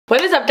What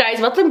is up, guys?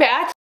 Welcome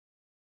back.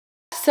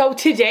 So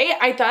today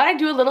I thought I'd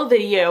do a little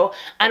video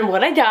on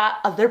what I got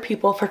other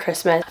people for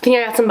Christmas. I think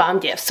I got some bomb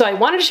gifts, so I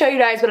wanted to show you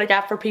guys what I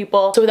got for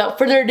people. So without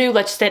further ado,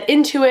 let's get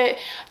into it.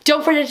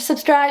 Don't forget to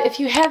subscribe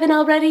if you haven't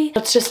already.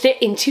 Let's just get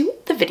into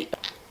the video.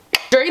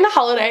 During the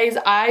holidays,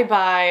 I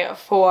buy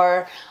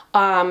for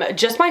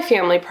just my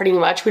family pretty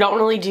much. We don't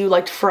really do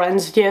like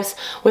friends gifts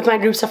with my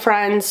groups of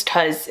friends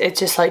because it's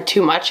just like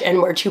too much and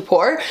we're too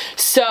poor.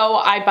 So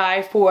I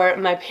buy for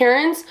my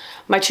parents,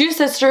 my two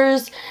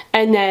sisters,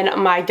 and then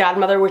my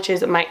godmother, which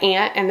is my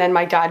aunt, and then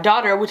my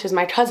goddaughter, which is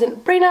my cousin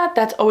Brina,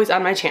 that's always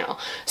on my channel.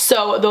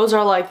 So those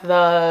are like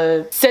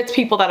the 6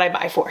 people that I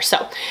buy for.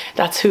 So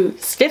that's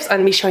whose gifts I'm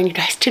gonna be showing you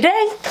guys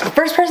today. The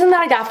first person that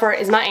I got for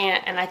is my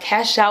aunt, and I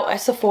cashed out at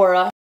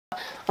Sephora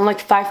on like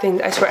 5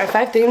 things. I swear, at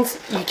 5 things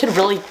you could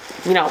really,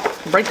 you know,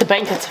 break the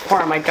bank at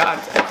Sephora. Oh my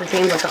god,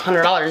 everything's like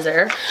 $100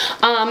 there.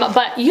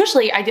 But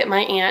usually I get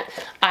my aunt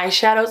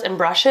eyeshadows and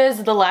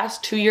brushes. The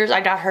last 2 years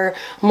I got her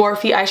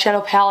Morphe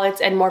eyeshadow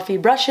palettes and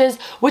Morphe brushes,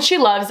 which she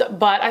loves,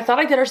 but I thought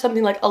I'd get her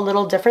something like a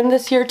little different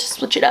this year to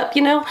switch it up,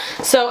 you know?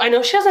 So I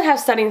know she doesn't have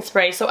setting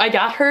spray, so I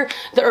got her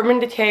the Urban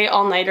Decay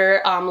All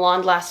Nighter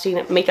Long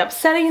Lasting Makeup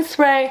Setting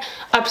Spray,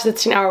 up to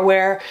 16-hour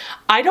wear.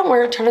 I don't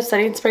wear a ton of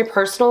setting spray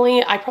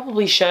personally. I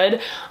probably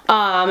should,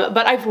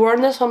 but I've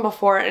worn this one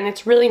before and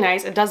it's really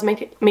nice. It does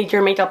make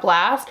your makeup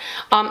last.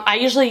 I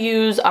usually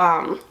use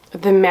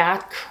the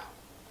MAC.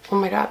 Oh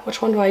my god,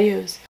 which one do I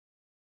use?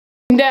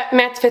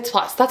 Matte Fits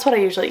Plus. That's what I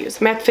usually use.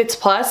 Matte Fits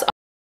Plus.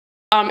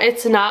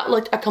 It's not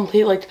like a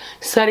complete like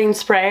setting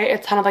spray.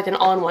 It's kind of like an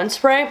all-in-one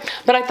spray.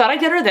 But I thought I'd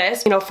get her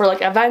this, you know, for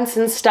like events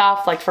and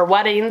stuff, like for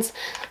weddings.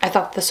 I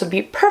thought this would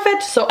be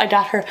perfect, so I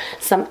got her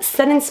some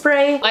setting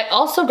spray. I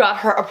also got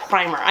her a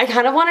primer. I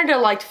kind of wanted to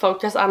like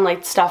focus on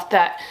like stuff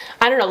that,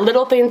 I don't know,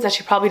 little things that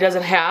she probably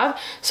doesn't have.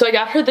 So I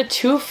got her the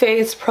Too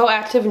Faced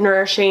Proactive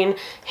Nourishing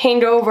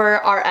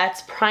Hangover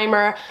RX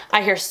Primer.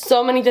 I hear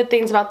so many good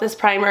things about this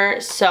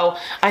primer, so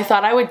I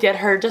thought I would get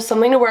her just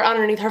something to wear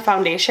underneath her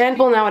foundation.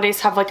 People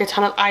nowadays have like a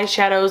ton of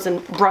eyeshadows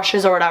and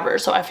brushes or whatever,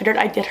 so I figured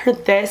I'd get her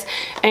this,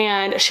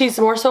 and she's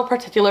more so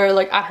particular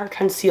like on her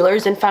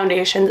concealers and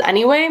foundations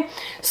anyway,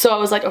 so I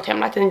was like, okay, I'm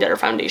not gonna get her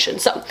foundation.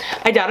 So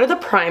I got her the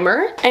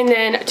primer, and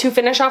then to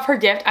finish off her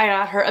gift I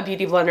got her a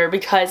beauty blender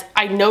because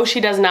I know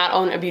she does not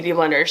own a beauty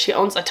blender. She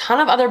owns a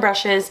ton of other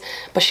brushes,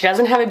 but she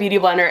doesn't have a beauty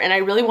blender, and I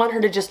really want her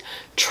to just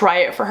try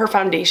it for her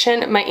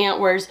foundation. My aunt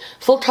wears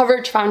full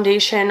coverage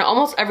foundation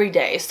almost every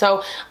day,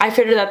 so I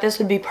figured that this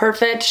would be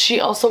perfect. She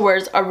also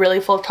wears a really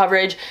full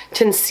coverage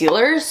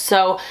concealer,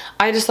 so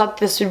I just thought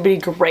this would be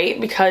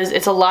great because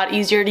it's a lot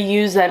easier to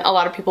use than a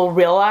lot of people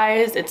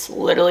realize. It's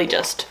literally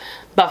just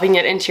buffing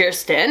it into your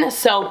skin.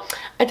 So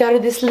I got her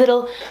this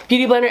little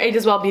beauty blender. Age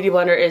as Well beauty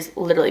blender is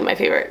literally my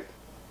favorite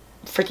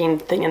freaking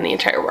thing in the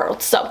entire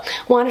world, so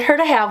wanted her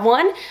to have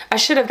one. I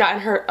should have gotten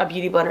her a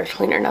beauty blender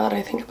cleaner now that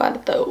I think about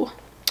it though.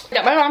 I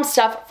got my mom's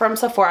stuff from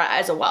Sephora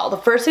as well. The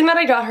first thing that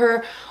I got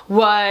her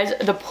was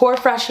the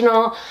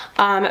POREfessional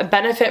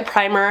Benefit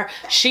Primer.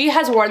 She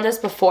has worn this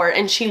before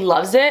and she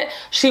loves it.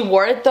 She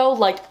wore it though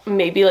like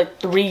maybe like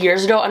 3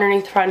 years ago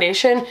underneath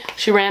foundation.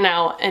 She ran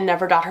out and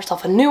never got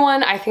herself a new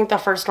one. I think the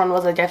first one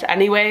was a gift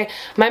anyway.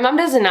 My mom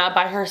does not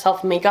buy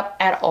herself makeup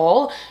at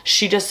all. That's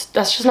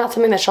just not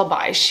something that she'll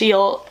buy.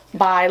 She'll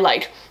buy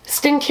like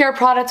skincare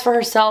products for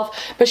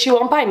herself, but she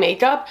won't buy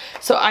makeup,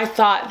 so I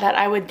thought that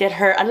I would get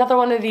her another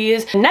one of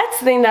these. The next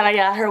thing that I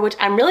got her, which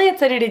I'm really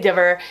excited to give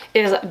her,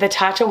 is the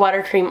Tatcha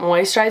Water Cream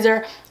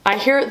Moisturizer. I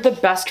hear the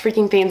best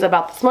freaking things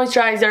about this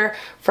moisturizer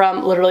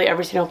from literally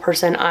every single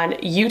person on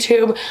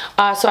YouTube,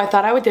 so I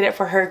thought I would get it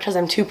for her because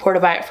I'm too poor to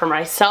buy it for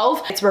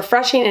myself. It's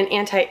refreshing and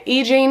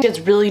anti-aging. It's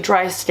really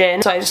dry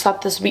skin, so I just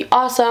thought this would be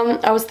awesome.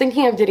 I was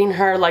thinking of getting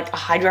her like a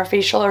Hydra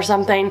facial or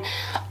something,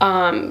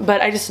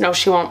 but I just know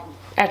she won't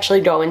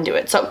actually go and do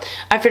it. So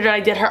I figured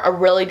I'd get her a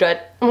really good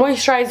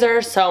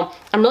moisturizer, so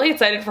I'm really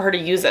excited for her to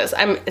use this.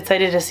 I'm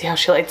excited to see how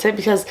she likes it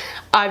because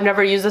I've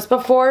never used this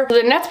before. So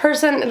the next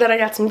person that I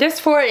got some gifts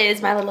for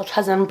is my little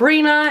cousin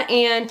Brina,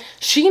 and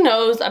she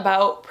knows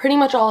about pretty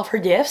much all of her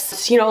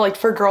gifts. You know, like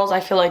for girls, I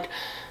feel like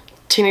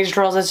teenage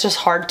girls, it's just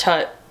hard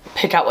to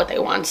pick out what they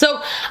want.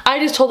 So I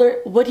just told her,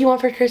 what do you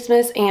want for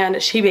Christmas?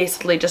 And she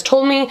basically just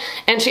told me,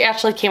 and she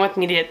actually came with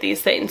me to get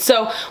these things.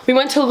 So we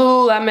went to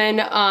Lululemon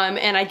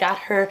and I got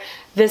her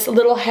this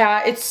little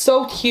hat. It's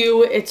so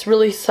cute. It's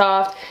really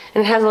soft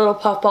and it has a little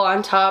puffball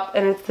on top,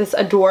 and it's this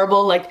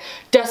adorable like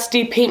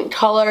dusty pink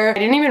color. I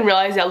didn't even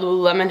realize that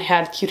Lululemon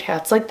had cute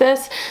hats like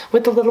this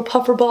with the little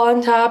puffer ball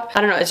on top.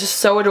 I don't know, it's just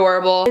so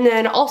adorable. And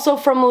then also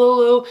from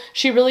Lulu,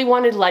 she really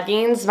wanted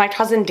leggings. My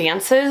cousin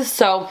dances,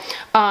 so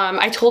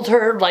I told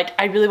her like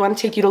I really want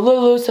to take you to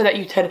Lulu so that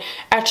you could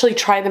actually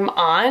try them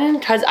on,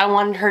 because I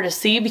wanted her to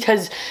see,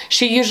 because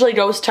she usually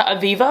goes to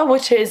Aviva,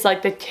 which is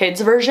like the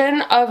kids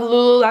version of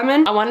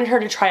Lululemon. I wanted her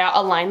to try out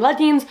Align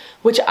leggings,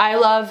 which I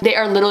love. They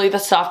are literally the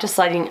softest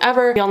legging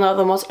ever. Y'all know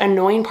the most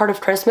annoying part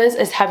of Christmas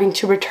is having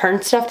to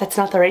return stuff that's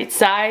not the right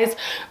size,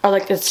 or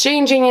like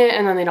exchanging it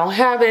and then they don't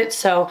have it.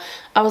 So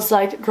I was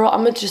like, girl,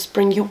 I'm gonna just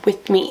bring you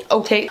with me.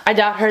 Okay, I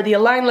got her the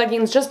Align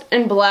leggings just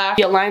in black.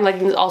 The Align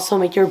leggings also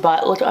make your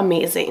butt look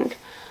amazing.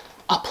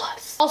 A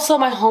plus. Also,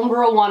 my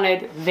homegirl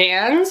wanted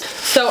Vans,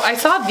 so I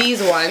saw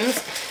these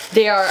ones.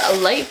 They are a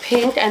light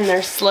pink and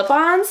they're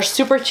slip-ons. They're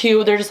super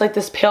cute. They're just like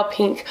this pale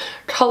pink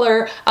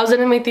color. I was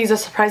gonna make these a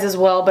surprise as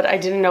well, but I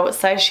didn't know what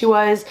size she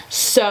was.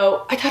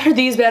 So I got her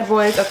these bad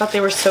boys. I thought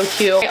they were so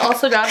cute. I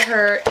also got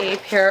her a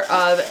pair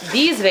of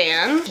these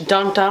Vans.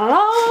 Dun dun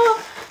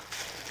dun.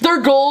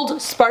 They're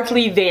gold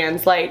sparkly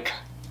Vans, like,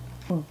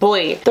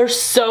 boy, they're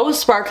so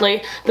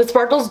sparkly. The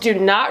sparkles do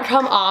not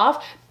come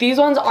off. These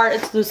ones are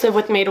exclusive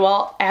with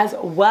Madewell as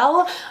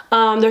well.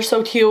 They're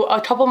so cute.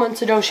 A couple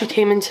months ago, she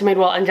came into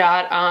Madewell and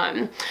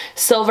got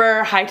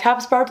silver high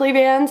top sparkly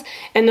Vans,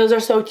 and those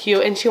are so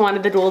cute, and she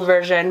wanted the gold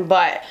version,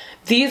 but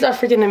these are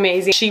freaking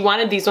amazing. She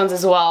wanted these ones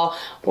as well,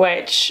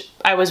 which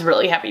I was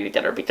really happy to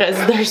get her because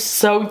they're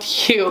so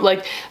cute.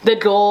 Like the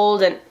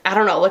gold, and I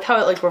don't know, look how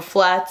it like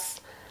reflects.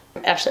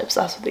 I'm actually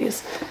obsessed with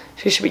these.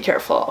 She should be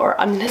careful or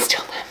I'm gonna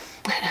steal them.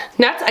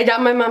 Next, I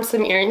got my mom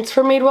some earrings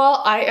from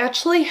Madewell. I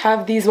actually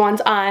have these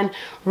ones on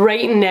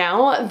right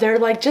now. They're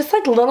like just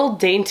like little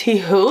dainty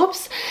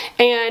hoops,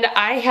 and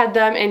I had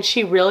them and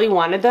she really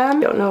wanted them.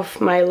 I don't know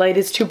if my light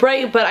is too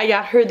bright, but I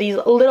got her these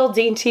little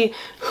dainty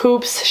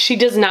hoops. She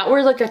does not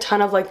wear like a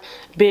ton of like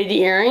big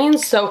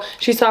earrings, so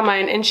she saw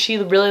mine and she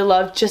really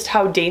loved just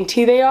how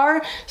dainty they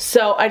are.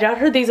 So I got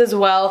her these as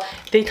well.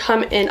 They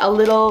come in a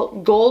little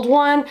gold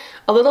one,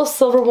 a little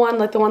silver one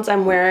like the ones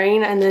I'm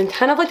wearing, and then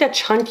kind of like a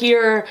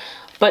chunkier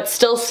but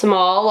still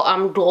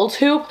small gold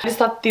hoop. I just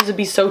thought these would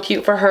be so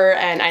cute for her,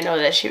 and I know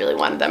that she really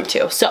wanted them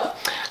too. So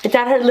I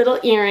got her little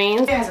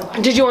earrings.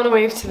 Did you want to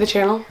wave to the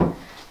channel? Yeah.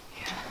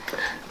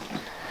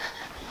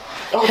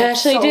 Oh,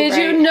 Ashley, so did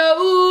you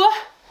know?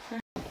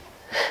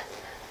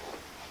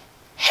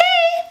 Hey!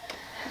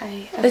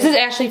 Hi. Okay. This is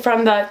Ashley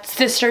from the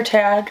sister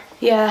tag.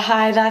 Yeah,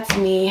 hi, that's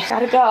me.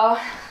 Gotta go.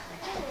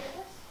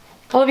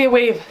 Olivia,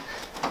 wave.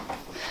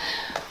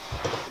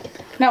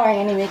 Not wearing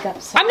any makeup.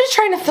 So. I'm just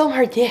trying to film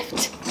her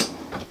gift.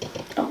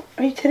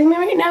 Are you kidding me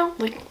right now?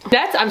 Like,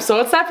 I'm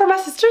so excited for my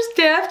sister's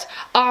gift.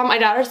 I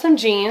got her some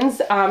jeans.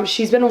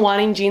 She's been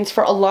wanting jeans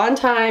for a long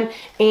time,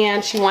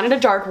 and she wanted a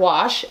dark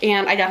wash,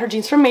 and I got her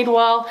jeans from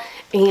Madewell.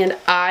 And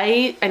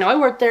I know I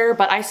work there,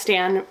 but I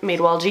stan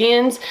Madewell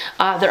jeans.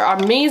 They're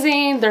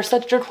amazing. They're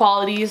such good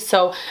qualities.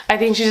 So I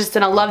think she's just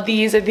gonna love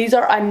these. These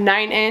are a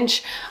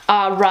 9-inch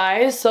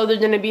rise, so they're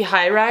gonna be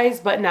high rise,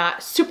 but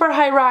not super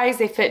high rise.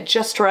 They fit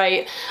just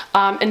right,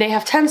 and they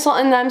have tencel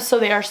in them, so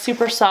they are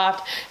super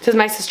soft. Because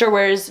my sister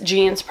wears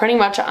jeans pretty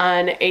much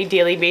on a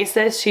daily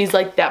basis. She's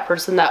like that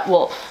person that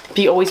will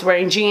be always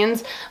wearing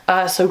jeans.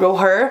 So go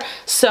her.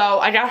 So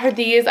I got her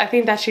these. I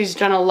think that she's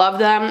gonna love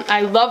them.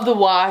 I love the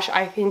wash.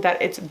 I think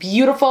that it's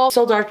beautiful.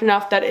 Still dark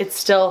enough that it's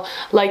still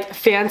like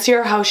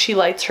fancier how she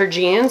likes her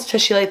jeans,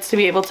 because she likes to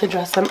be able to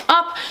dress them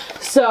up.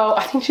 So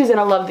I think she's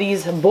gonna love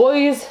these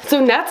boys.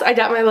 So next, I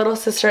got my little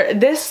sister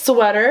this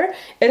sweater.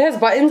 It has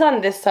buttons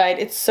on this side.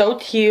 It's so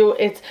cute.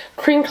 It's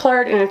cream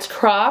colored and it's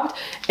cropped,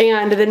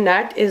 and the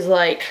neck is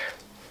like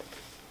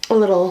a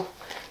little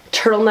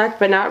turtleneck,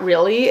 but not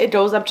really. It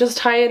goes up just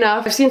high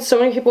enough. I've seen so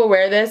many people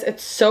wear this.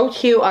 It's so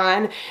cute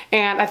on,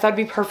 and I thought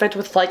it'd be perfect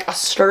with like a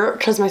skirt,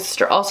 because my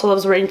sister also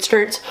loves wearing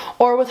skirts,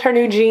 or with her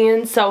new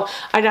jeans. So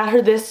I got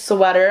her this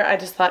sweater. I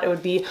just thought it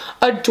would be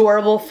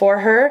adorable for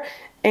her,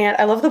 and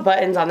I love the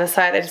buttons on this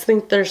side. I just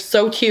think they're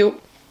so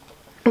cute,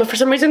 but for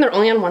some reason they're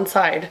only on one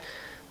side.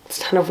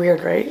 It's kind of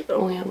weird, right?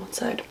 Only on one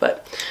side,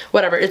 but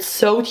whatever. It's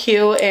so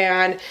cute,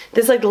 and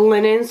this like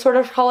linen sort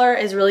of color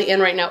is really in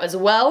right now as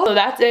well. So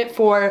that's it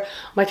for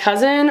my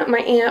cousin, my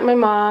aunt, my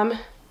mom,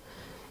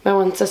 my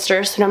one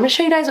sister. So now I'm gonna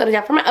show you guys what I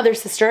got for my other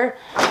sister,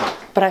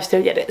 but I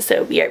still get it,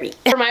 so BRB.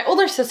 For my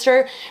older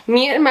sister,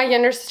 me and my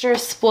younger sister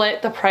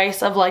split the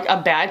price of like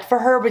a bag for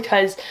her,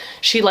 because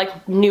she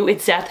like knew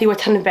exactly what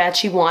kind of bag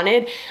she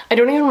wanted. I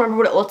don't even remember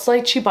what it looks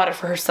like. She bought it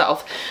for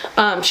herself.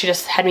 She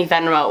just had me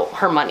Venmo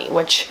her money,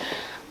 which,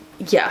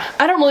 yeah,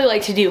 I don't really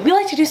like to do. We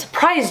like to do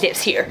surprise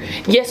gifts here.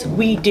 Yes,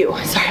 we do.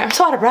 Sorry, I'm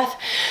so out of breath.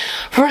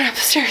 We're running up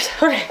the stairs.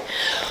 Okay.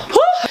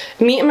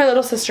 Woo! Me and my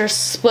little sister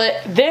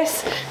split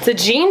this. It's a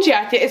jean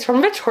jacket. It's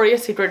from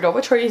Victoria's Secret. Go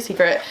Victoria's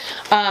Secret.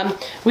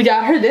 We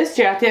got her this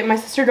jacket. My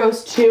sister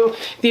goes to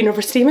the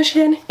University of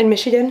Michigan in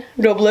Michigan.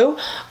 Go blue.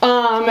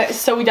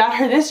 So we got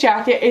her this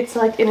jacket. It's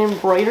like an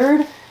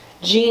embroidered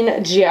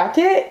jean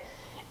jacket,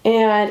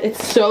 and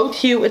it's so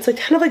cute. It's like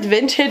kind of like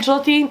vintage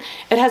looking.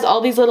 It has all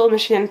these little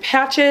Michigan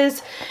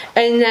patches,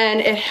 and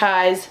then it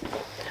has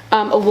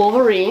a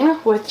Wolverine,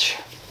 which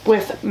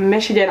with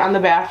Michigan on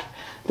the back.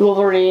 The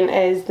Wolverine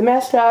is the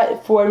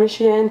mascot for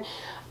Michigan,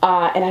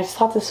 and I just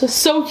thought this was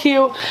so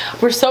cute.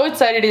 We're so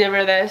excited to give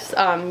her this. Me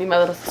and my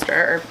little sister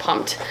are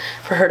pumped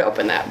for her to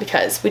open that,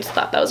 because we just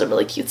thought that was a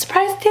really cute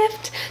surprise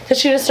gift, because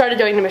she just started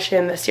going to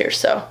Michigan this year.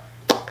 So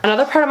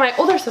Another part of my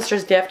older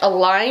sister's gift,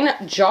 Align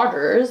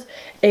joggers,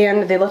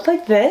 and they look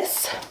like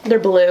this. They're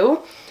blue.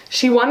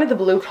 She wanted the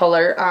blue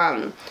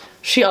color.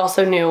 She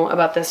also knew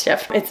about this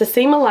gift. It's the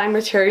same Align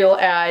material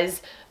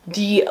as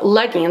the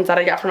leggings that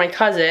I got from my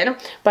cousin,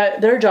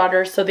 but they're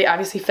joggers, so they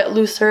obviously fit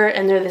looser,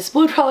 and they're this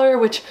blue color,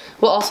 which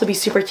will also be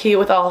super cute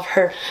with all of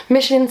her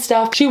mission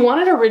stuff. She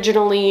wanted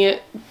originally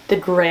the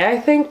gray, I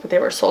think, but they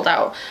were sold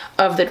out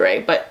of the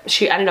gray, but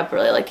she ended up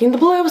really liking the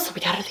blue, so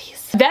we got her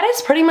these. That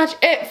is pretty much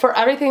it for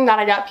everything that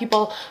I got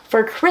people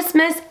for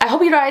Christmas. I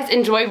hope you guys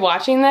enjoyed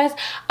watching this.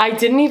 I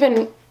didn't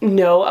even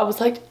know. I was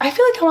like, I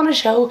feel like I want to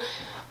show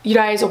you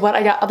guys what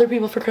I got other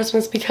people for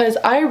Christmas because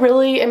I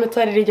really am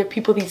excited to give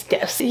people these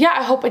gifts. Yeah,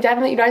 I hope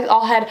again that you guys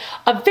all had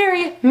a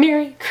very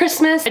Merry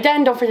Christmas.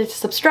 Again, don't forget to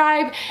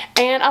subscribe,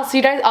 and I'll see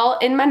you guys all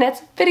in my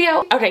next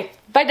video. Okay,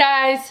 bye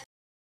guys.